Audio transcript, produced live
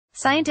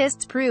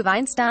Scientists prove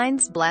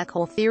Einstein's black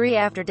hole theory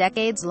after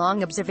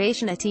decades-long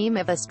observation. A team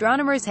of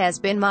astronomers has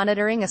been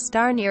monitoring a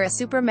star near a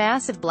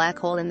supermassive black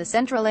hole in the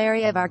central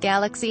area of our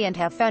galaxy and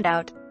have found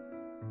out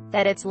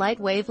that its light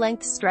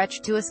wavelengths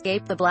stretch to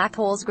escape the black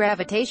hole's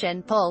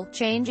gravitation pull,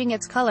 changing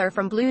its color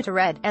from blue to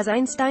red, as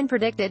Einstein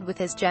predicted with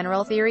his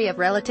general theory of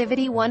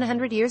relativity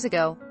 100 years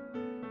ago.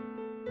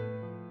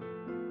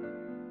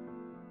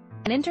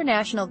 An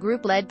international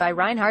group led by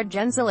Reinhard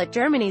Genzel at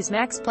Germany's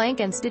Max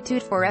Planck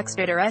Institute for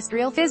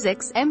Extraterrestrial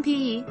Physics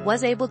 (MPE)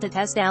 was able to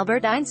test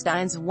Albert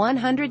Einstein's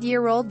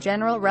 100-year-old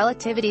general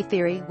relativity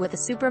theory with a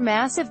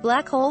supermassive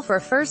black hole for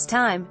first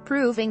time,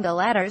 proving the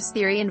latter's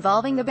theory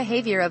involving the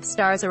behavior of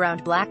stars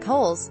around black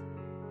holes.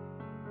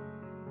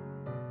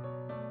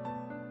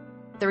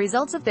 The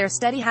results of their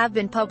study have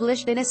been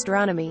published in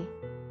Astronomy.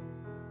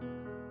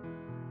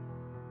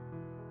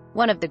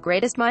 One of the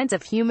greatest minds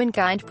of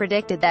humankind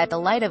predicted that the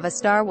light of a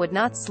star would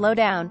not slow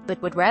down, but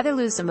would rather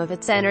lose some of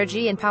its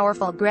energy in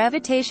powerful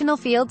gravitational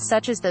fields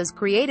such as those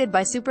created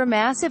by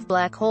supermassive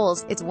black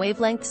holes. Its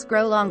wavelengths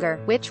grow longer,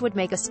 which would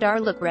make a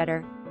star look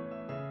redder.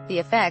 The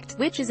effect,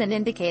 which is an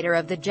indicator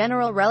of the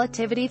general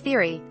relativity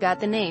theory, got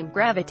the name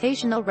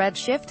gravitational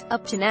redshift.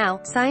 Up to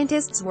now,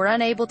 scientists were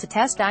unable to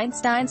test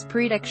Einstein's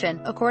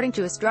prediction, according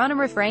to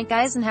astronomer Frank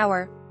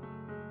Eisenhower.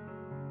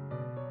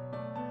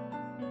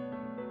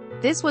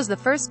 This was the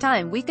first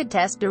time we could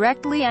test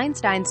directly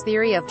Einstein's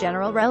theory of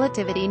general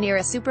relativity near a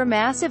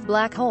supermassive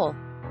black hole.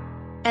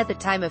 At the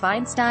time of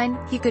Einstein,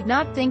 he could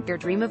not think or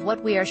dream of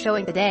what we are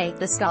showing today,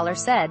 the scholar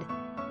said.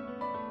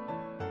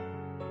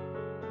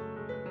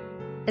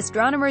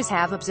 Astronomers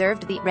have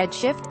observed the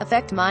redshift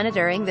effect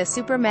monitoring the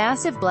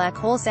supermassive black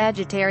hole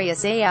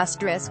Sagittarius A*,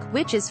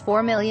 which is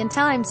 4 million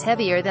times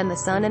heavier than the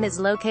Sun and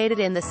is located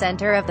in the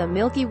center of the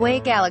Milky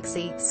Way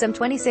galaxy, some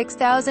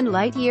 26,000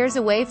 light-years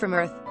away from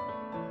Earth.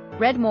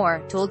 Read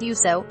more, told you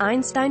so.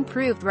 Einstein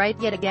proved right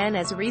yet again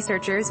as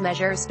researchers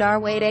measure star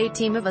weight. A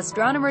team of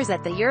astronomers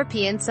at the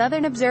European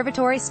Southern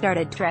Observatory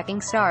started tracking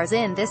stars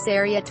in this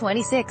area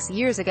 26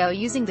 years ago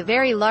using the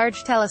Very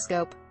Large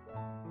Telescope.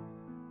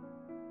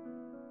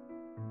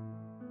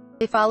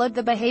 They followed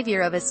the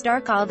behavior of a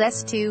star called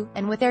S2,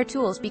 and with their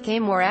tools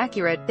became more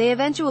accurate. They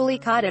eventually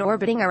caught it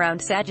orbiting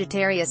around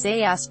Sagittarius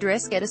A**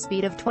 at a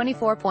speed of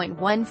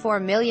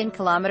 24.14 million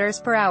kilometers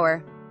per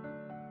hour.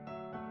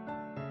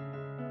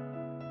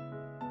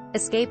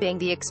 Escaping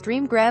the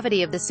extreme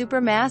gravity of the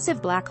supermassive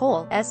black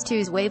hole,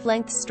 S2's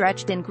wavelengths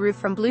stretched and grew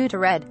from blue to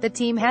red. The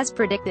team has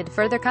predicted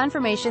further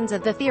confirmations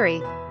of the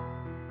theory.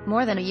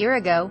 More than a year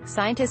ago,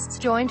 scientists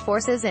joined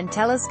forces and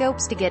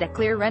telescopes to get a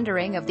clear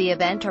rendering of the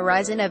event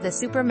horizon of the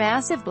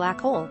supermassive black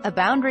hole, a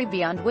boundary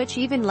beyond which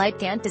even light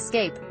can't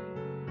escape.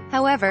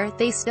 However,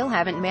 they still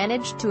haven't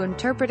managed to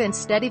interpret and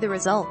study the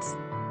results.